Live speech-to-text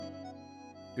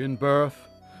In birth,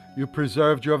 you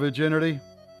preserved your virginity.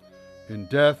 In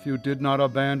death, you did not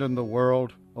abandon the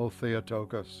world, O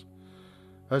Theotokos.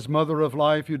 As Mother of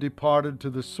Life, you departed to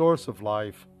the source of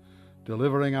life,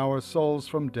 delivering our souls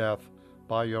from death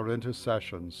by your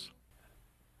intercessions.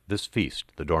 This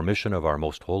feast, the Dormition of our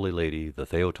Most Holy Lady, the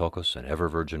Theotokos and Ever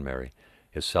Virgin Mary,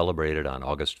 is celebrated on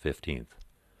August 15th.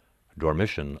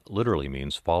 Dormition literally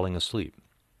means falling asleep.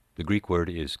 The Greek word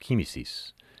is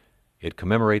kimesis. It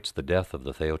commemorates the death of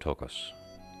the Theotokos.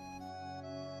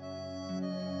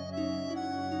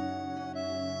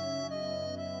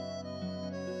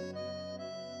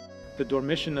 The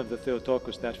Dormition of the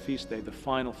Theotokos, that feast day, the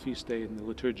final feast day in the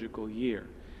liturgical year,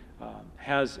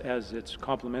 has as its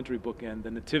complementary bookend the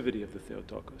Nativity of the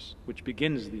Theotokos, which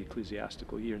begins the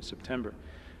ecclesiastical year in September.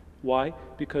 Why?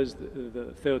 Because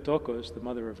the Theotokos, the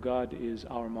Mother of God, is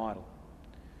our model.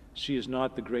 She is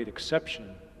not the great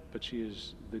exception, but she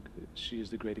is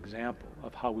the great example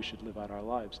of how we should live out our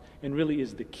lives, and really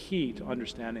is the key to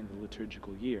understanding the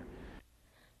liturgical year.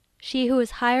 She who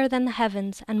is higher than the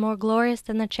heavens and more glorious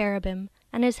than the cherubim,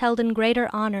 and is held in greater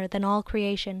honor than all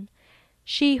creation.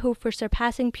 She who for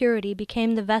surpassing purity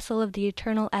became the vessel of the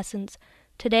eternal essence,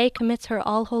 today commits her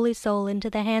all-holy soul into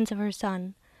the hands of her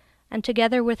Son. And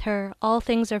together with her all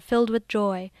things are filled with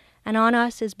joy, and on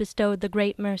us is bestowed the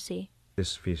great mercy.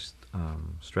 This feast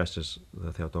stresses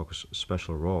the Theotokos'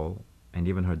 special role, and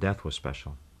even her death was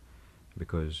special,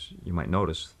 because you might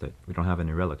notice that we don't have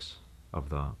any relics of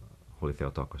the Holy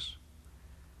Theotokos,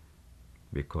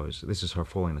 because this is her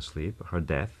falling asleep, her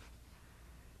death.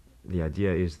 The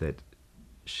idea is that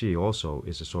she also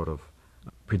is a sort of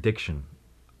prediction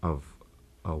of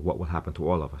what will happen to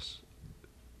all of us,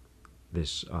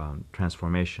 this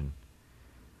transformation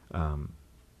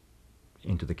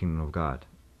into the kingdom of God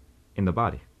in the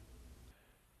body.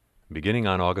 Beginning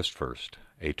on August 1st,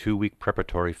 a 2-week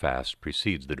preparatory fast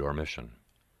precedes the Dormition.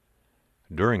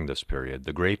 During this period,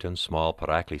 the great and small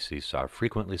paraklesis are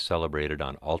frequently celebrated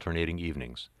on alternating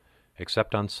evenings,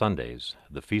 except on Sundays,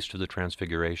 the Feast of the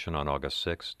Transfiguration on August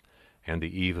 6th, and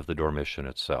the eve of the Dormition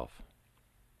itself.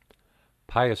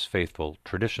 Pious faithful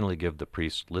traditionally give the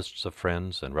priest lists of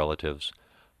friends and relatives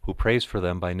who prays for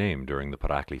them by name during the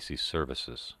paraklesis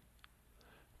services.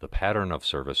 The pattern of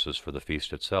services for the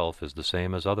feast itself is the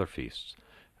same as other feasts,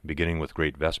 beginning with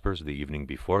Great Vespers the evening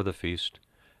before the feast,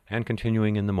 and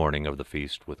continuing in the morning of the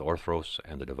feast with Orthros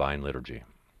and the Divine Liturgy.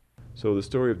 So the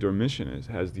story of Dormition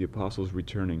has the apostles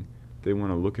returning. They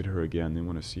want to look at her again. They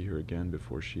want to see her again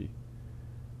before she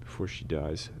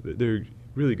dies. They're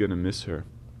really going to miss her.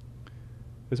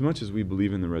 As much as we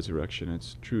believe in the resurrection,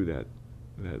 it's true that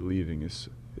leaving is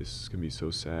going to be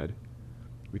so sad.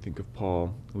 We think of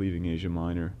Paul leaving Asia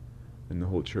Minor and the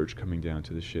whole church coming down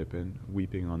to the ship and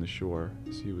weeping on the shore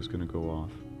as he was going to go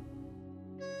off.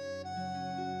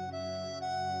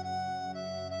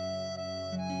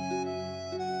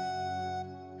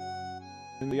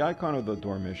 In the icon of the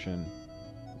Dormition,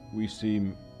 we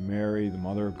see Mary, the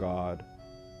Mother of God,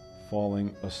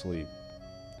 falling asleep.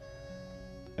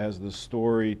 As the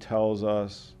story tells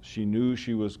us, she knew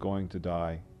she was going to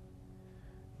die,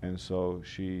 and so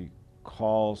she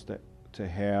calls to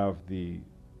have the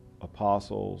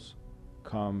apostles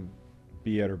come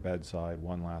be at her bedside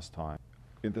one last time.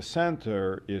 In the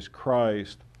center is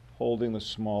Christ holding the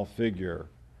small figure,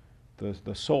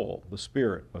 the soul, the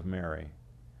spirit of Mary.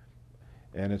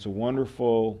 And it's a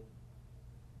wonderful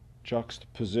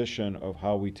juxtaposition of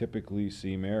how we typically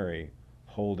see Mary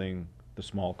holding the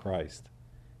small Christ.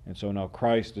 And so now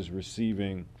Christ is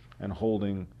receiving and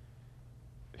holding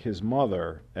his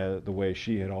mother the way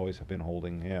she had always been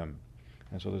holding him.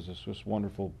 And so there's this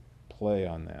wonderful play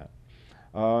on that.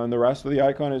 And the rest of the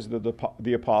icon is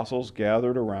the apostles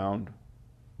gathered around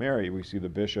Mary. We see the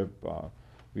bishop,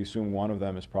 we assume one of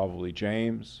them is probably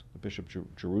James, the bishop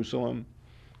of Jerusalem,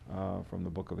 from the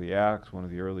book of the Acts, one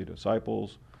of the early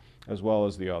disciples, as well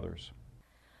as the others.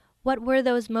 What were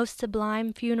those most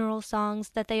sublime funeral songs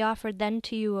that they offered then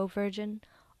to you, O Virgin?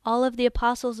 All of the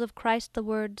apostles of Christ the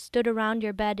Word stood around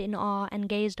your bed in awe and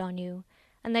gazed on you,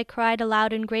 and they cried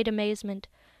aloud in great amazement,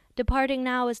 "Departing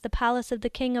now is the palace of the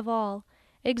King of all.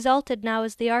 Exalted now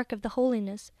is the ark of the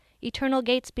holiness. Eternal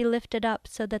gates be lifted up,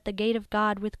 so that the gate of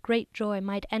God with great joy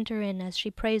might enter in as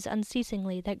she prays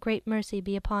unceasingly that great mercy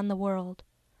be upon the world."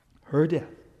 Her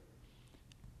death,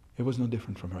 it was no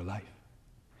different from her life.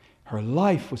 Her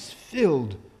life was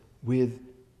filled with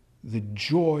the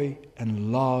joy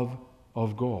and love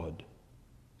of God.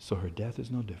 So her death is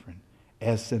no different.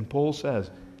 As St. Paul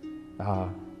says,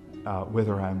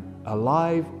 whether I'm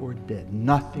alive or dead,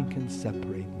 nothing can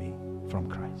separate me from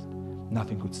Christ.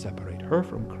 Nothing could separate her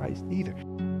from Christ either.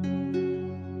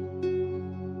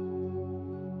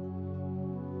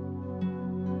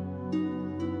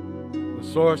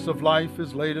 source of life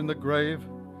is laid in the grave,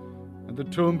 and the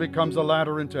tomb becomes a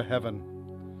ladder into heaven.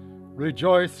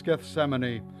 Rejoice,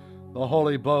 Gethsemane, the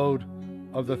holy abode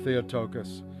of the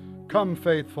Theotokos. Come,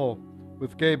 faithful,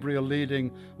 with Gabriel leading,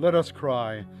 let us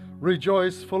cry.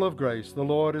 Rejoice, full of grace, the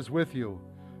Lord is with you,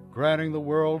 granting the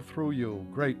world through you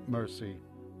great mercy.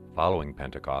 Following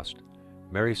Pentecost,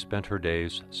 Mary spent her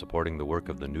days supporting the work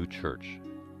of the new church.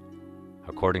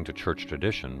 According to church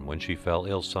tradition, when she fell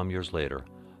ill some years later,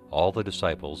 all the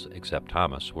disciples, except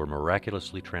Thomas, were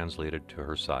miraculously translated to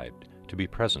her side to be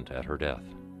present at her death.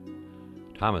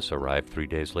 Thomas arrived 3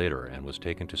 days later and was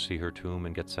taken to see her tomb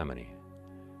in Gethsemane.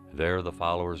 There the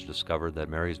followers discovered that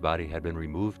Mary's body had been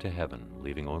removed to heaven,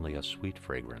 leaving only a sweet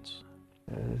fragrance.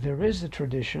 There is a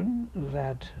tradition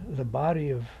that the body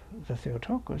of the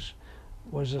Theotokos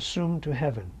was assumed to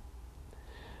heaven.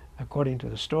 According to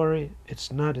the story,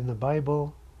 it's not in the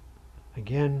Bible.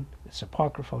 Again, it's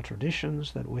apocryphal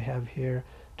traditions that we have here.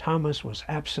 Thomas was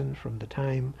absent from the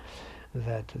time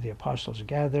that the apostles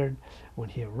gathered. When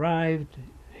he arrived,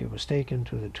 he was taken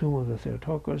to the tomb of the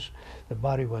Theotokos. The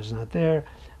body was not there.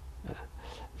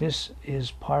 This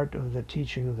is part of the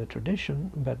teaching of the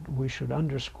tradition, but we should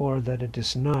underscore that it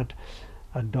is not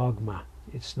a dogma.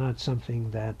 It's not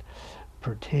something that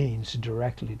pertains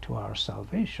directly to our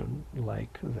salvation,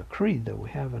 like the creed that we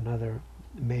have and other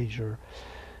major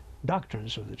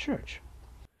doctrines of the church.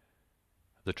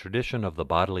 The tradition of the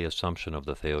bodily assumption of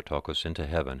the Theotokos into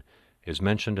heaven is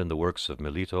mentioned in the works of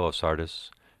Melito of Sardis,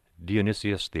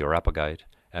 Dionysius the Areopagite,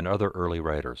 and other early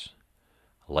writers.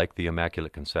 Like the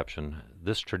Immaculate Conception,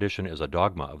 this tradition is a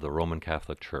dogma of the Roman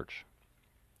Catholic Church.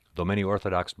 Though many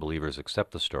Orthodox believers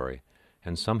accept the story,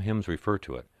 and some hymns refer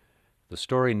to it, the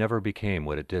story never became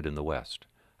what it did in the West,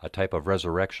 a type of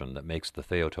resurrection that makes the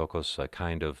Theotokos a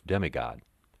kind of demigod,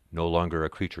 no longer a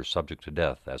creature subject to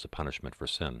death as a punishment for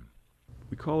sin.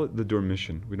 We call it the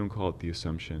Dormition. We don't call it the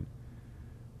Assumption.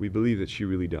 We believe that she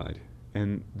really died.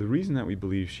 And the reason that we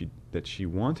believe that she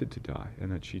wanted to die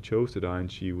and that she chose to die and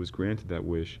she was granted that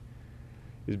wish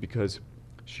is because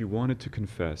she wanted to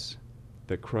confess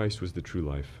that Christ was the true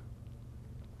life.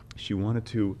 She wanted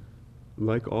to,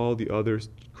 like all the other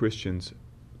Christians,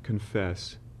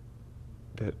 confess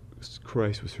that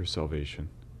Christ was her salvation.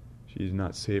 She did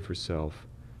not save herself.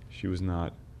 She was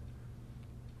not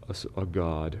a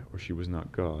god, or she was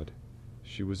not God.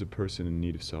 She was a person in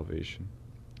need of salvation.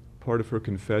 Part of her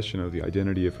confession of the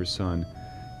identity of her Son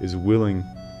is willing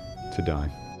to die.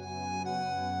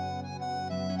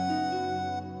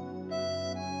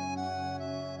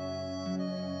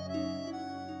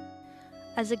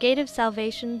 As a gate of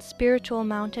salvation, spiritual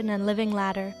mountain, and living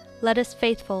ladder, let us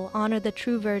faithful honor the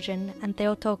true Virgin and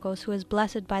Theotokos, who is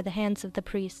blessed by the hands of the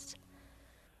priests.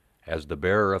 As the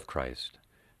bearer of Christ,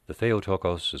 the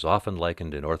Theotokos is often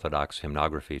likened in Orthodox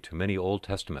hymnography to many Old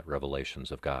Testament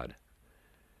revelations of God.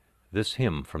 This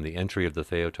hymn from the entry of the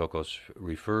Theotokos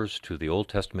refers to the Old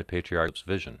Testament patriarch's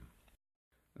vision.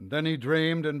 And then he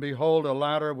dreamed, and behold, a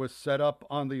ladder was set up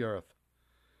on the earth,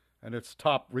 and its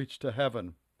top reached to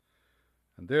heaven.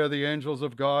 And there the angels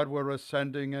of God were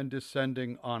ascending and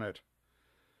descending on it.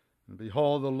 And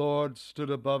behold, the Lord stood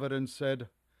above it and said,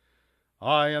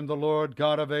 I am the Lord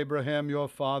God of Abraham your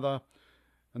father,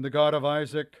 and the God of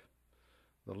Isaac.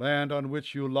 The land on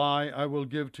which you lie I will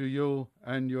give to you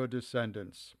and your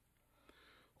descendants.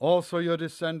 Also your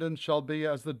descendants shall be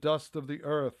as the dust of the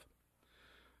earth.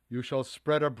 You shall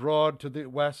spread abroad to the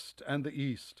west and the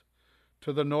east,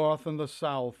 to the north and the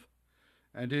south,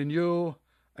 and in you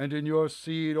and in your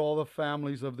seed all the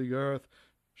families of the earth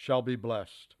shall be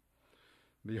blessed.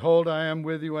 Behold, I am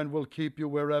with you and will keep you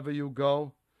wherever you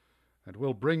go, and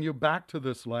will bring you back to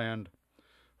this land,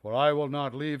 for I will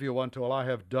not leave you until I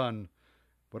have done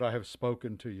what I have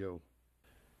spoken to you.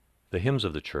 The hymns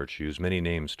of the Church use many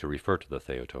names to refer to the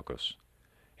Theotokos.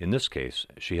 In this case,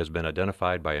 she has been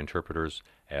identified by interpreters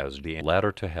as the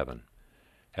ladder to heaven.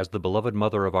 As the beloved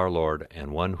mother of our Lord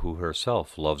and one who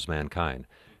herself loves mankind,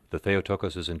 the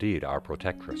Theotokos is indeed our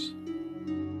protectress.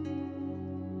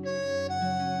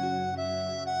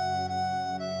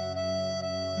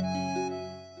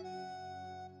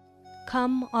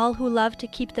 Come, all who love to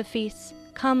keep the feasts,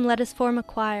 come, let us form a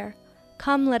choir.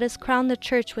 Come, let us crown the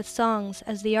church with songs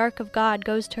as the ark of God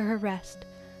goes to her rest.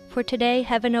 For today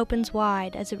heaven opens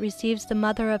wide as it receives the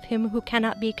mother of him who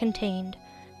cannot be contained.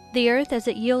 The earth, as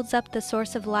it yields up the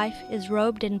source of life, is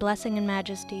robed in blessing and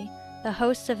majesty. The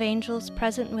hosts of angels,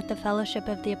 present with the fellowship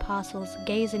of the apostles,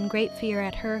 gaze in great fear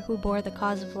at her who bore the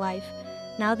cause of life,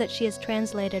 now that she is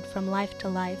translated from life to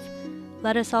life.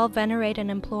 Let us all venerate and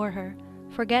implore her.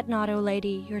 Forget not, O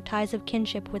Lady, your ties of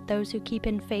kinship with those who keep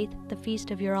in faith the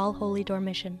feast of your all-holy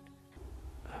Dormition.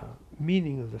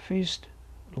 meaning of the feast,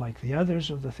 like the others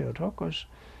of the Theotokos,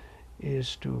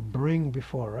 is to bring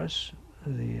before us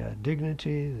the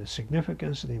dignity, the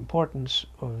significance, the importance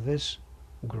of this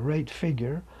great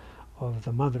figure of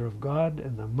the Mother of God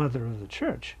and the Mother of the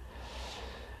Church,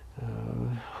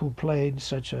 who played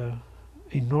such an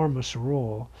enormous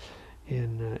role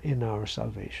in our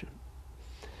salvation.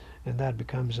 And that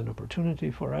becomes an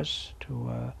opportunity for us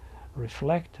to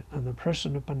reflect on the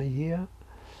person of Panagia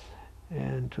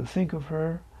and to think of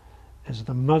her as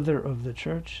the Mother of the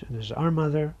Church and as our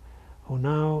Mother, who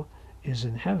now is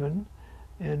in heaven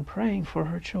and praying for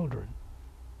her children.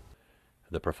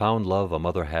 The profound love a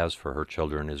mother has for her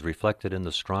children is reflected in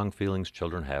the strong feelings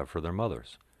children have for their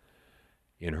mothers.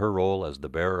 In her role as the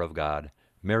bearer of God,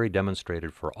 Mary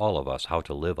demonstrated for all of us how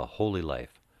to live a holy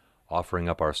life, offering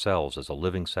up ourselves as a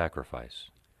living sacrifice.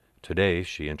 Today,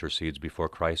 she intercedes before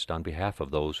Christ on behalf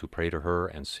of those who pray to her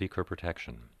and seek her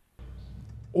protection.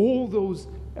 All those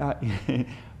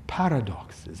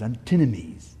paradoxes,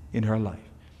 antinomies in her life,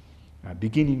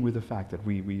 beginning with the fact that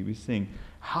we sing,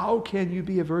 how can you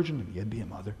be a virgin and yet be a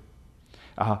mother?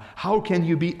 How can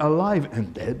you be alive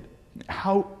and dead?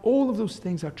 How all of those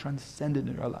things are transcended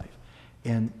in her life.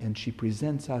 And she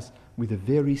presents us with the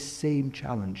very same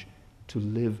challenge to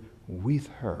live with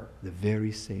her, the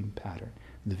very same pattern,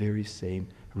 the very same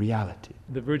reality.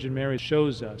 The Virgin Mary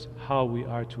shows us how we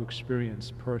are to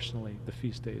experience personally the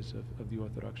feast days of the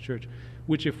Orthodox Church,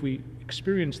 which if we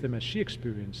experience them as she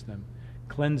experienced them,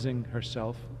 cleansing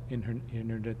herself in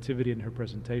her nativity and her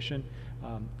presentation,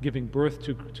 giving birth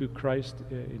to Christ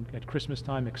at Christmas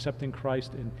time, accepting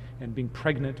Christ and being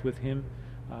pregnant with him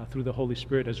through the Holy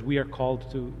Spirit, as we are called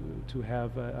to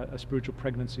have a spiritual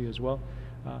pregnancy as well.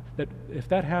 That if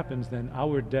that happens, then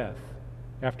our death,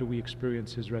 after we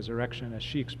experience his resurrection, as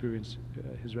she experienced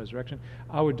his resurrection,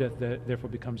 our death therefore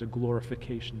becomes a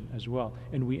glorification as well.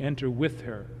 And we enter with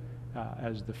her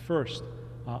as the first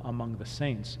among the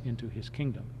saints into his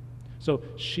kingdom. So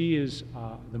she is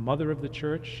the mother of the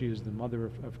church, she is the mother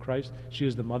of Christ, she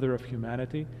is the mother of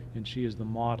humanity, and she is the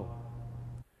model.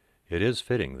 It is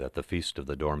fitting that the Feast of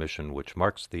the Dormition, which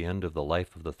marks the end of the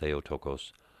life of the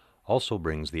Theotokos, also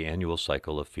brings the annual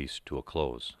cycle of feasts to a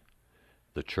close.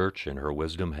 The Church, in her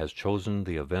wisdom, has chosen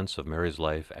the events of Mary's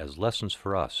life as lessons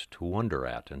for us to wonder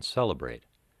at and celebrate.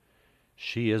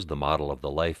 She is the model of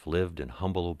the life lived in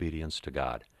humble obedience to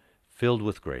God, filled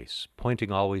with grace,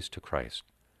 pointing always to Christ.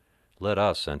 Let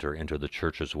us enter into the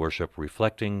Church's worship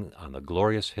reflecting on the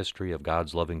glorious history of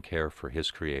God's loving care for his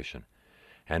creation,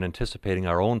 and anticipating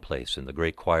our own place in the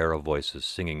great choir of voices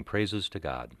singing praises to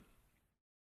God.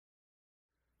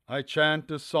 I chant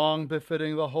a song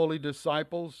befitting the holy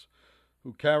disciples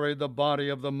who carried the body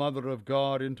of the Mother of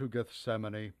God into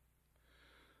Gethsemane.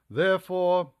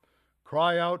 Therefore,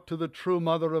 cry out to the true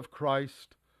Mother of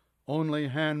Christ, only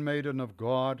handmaiden of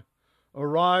God,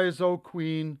 arise, O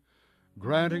Queen,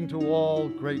 granting to all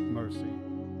great mercy.